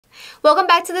Welcome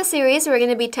back to the series. We're going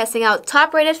to be testing out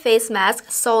top-rated face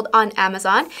masks sold on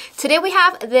Amazon. Today we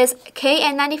have this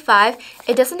KN95.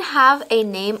 It doesn't have a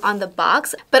name on the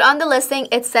box, but on the listing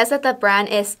it says that the brand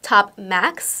is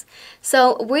TOPMAX.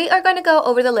 So we are going to go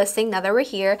over the listing now that we're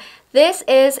here. This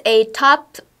is a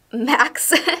TOPMAX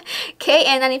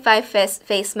KN95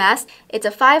 face mask. It's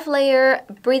a 5-layer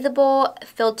breathable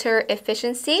filter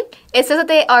efficiency. It says that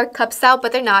they are cup style,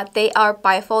 but they're not. They are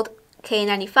bifold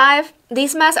K95.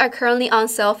 These masks are currently on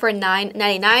sale for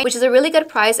 $9.99, which is a really good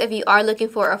price if you are looking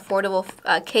for affordable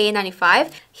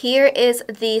K95. Here is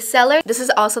the seller. This is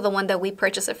also the one that we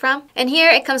purchased it from. And here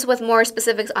it comes with more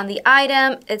specifics on the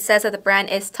item. It says that the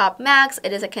brand is TOPMAX.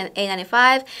 It is a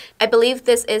K95. I believe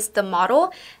this is the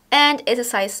model and it's a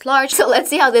size large. So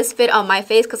let's see how this fit on my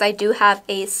face because I do have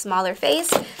a smaller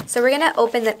face. So we're gonna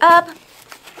open it up.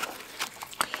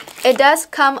 It does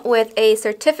come with a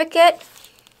certificate.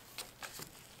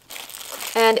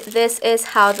 And this is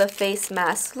how the face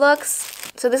mask looks.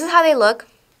 So this is how they look.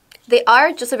 They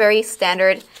are just a very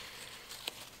standard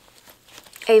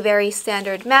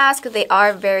mask. They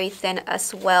are very thin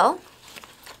as well.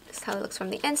 This is how it looks from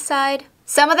the inside.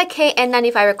 Some of the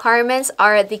KN95 requirements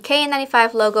are the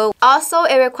KN95 logo. Also,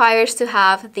 it requires to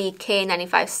have the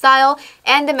KN95 style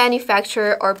and the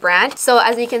manufacturer or brand. So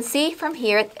as you can see from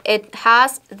here, it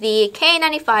has the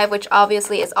KN95, which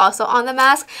obviously is also on the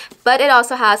mask, but it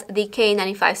also has the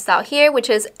KN95 style here, which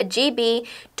is GB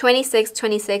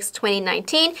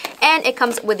 2626-2019, and it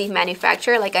comes with the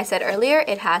manufacturer. Like I said earlier,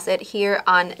 it has it here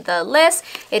on the list.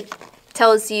 It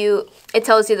tells you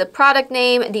the product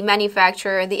name, the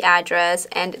manufacturer, the address,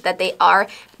 and that they are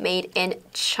made in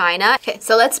China. Okay,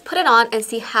 so let's put it on and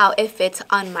see how it fits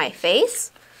on my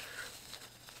face.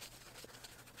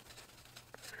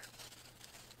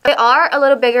 They are a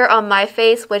little bigger on my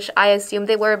face, which I assume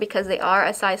they were because they are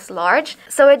a size large.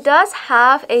 So it does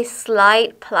have a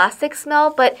slight plastic smell,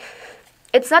 but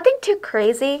it's nothing too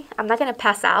crazy. I'm not gonna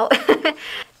pass out.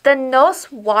 The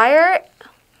nose wire,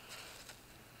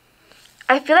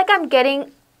 I feel like I'm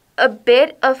getting a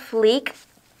bit of leak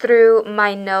through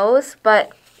my nose,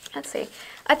 but let's see.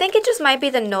 I think it just might be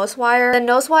the nose wire. The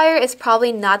nose wire is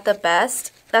probably not the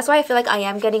best. That's why I feel like I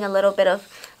am getting a little bit of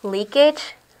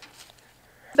leakage.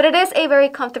 But it is a very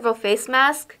comfortable face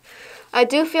mask. I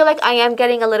do feel like I am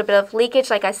getting a little bit of leakage,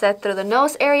 like I said, through the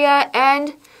nose area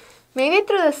and maybe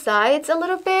through the sides a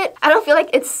little bit. I don't feel like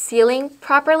it's sealing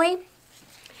properly.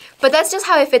 But that's just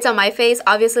how it fits on my face.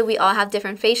 Obviously, we all have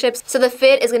different face shapes, so the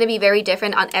fit is going to be very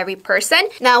different on every person.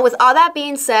 Now, with all that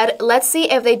being said, let's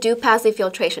see if they do pass the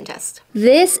filtration test.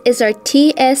 This is our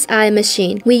TSI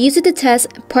machine. We use it to test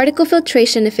particle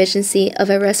filtration efficiency of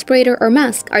a respirator or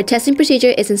mask. Our testing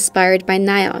procedure is inspired by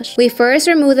NIOSH. We first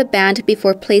remove the band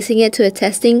before placing it to a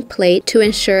testing plate to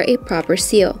ensure a proper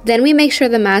seal. Then we make sure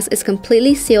the mask is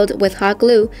completely sealed with hot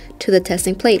glue to the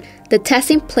testing plate. The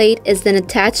testing plate is then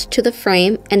attached to the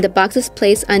frame and the box is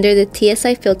placed under the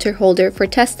TSI filter holder for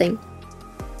testing.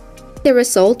 The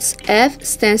results: F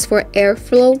stands for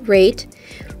airflow rate,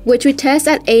 which we test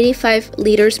at 85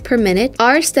 liters per minute.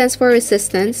 R stands for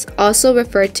resistance, also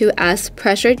referred to as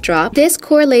pressure drop. This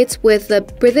correlates with the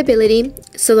breathability,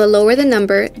 so the lower the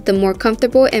number, the more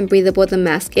comfortable and breathable the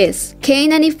mask is.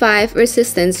 K95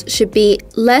 resistance should be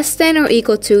less than or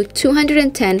equal to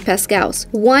 210 pascals.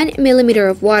 1 millimeter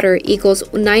of water equals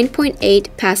 9.8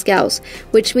 pascals,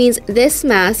 which means this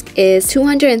mask is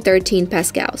 213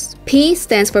 pascals. P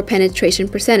stands for penetration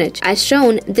percentage. As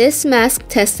shown, this mask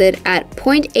tested at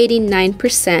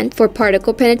 0.89% for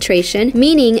particle penetration,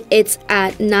 meaning it's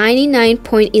at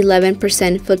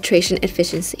 99.11% filtration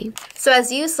efficiency. So as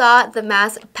you saw, the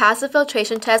mask passed the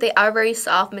filtration test. They are very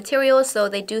soft materials, so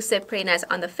they do sit pretty nice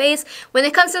on the face. When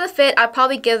it comes to the fit, I'll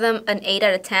probably give them an 8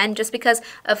 out of 10 just because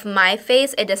of my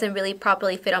face. It doesn't really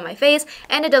properly fit on my face,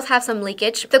 and it does have some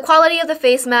leakage. The quality of the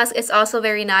face mask is also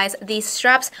very nice. These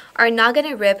straps are not going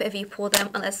to rip if you pull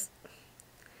them unless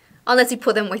you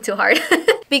pull them way too hard.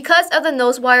 Because of the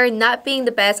nose wire not being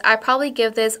the best, I probably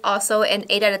give this also an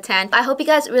 8 out of 10. I hope you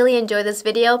guys really enjoyed this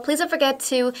video. Please don't forget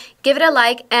to give it a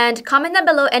like and comment down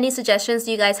below any suggestions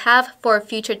you guys have for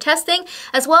future testing,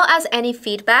 as well as any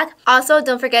feedback. Also,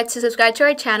 don't forget to subscribe to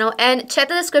our channel and check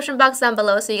the description box down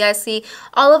below so you guys see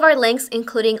all of our links,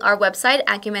 including our website,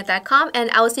 acumen.com,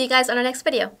 and I will see you guys on our next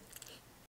video.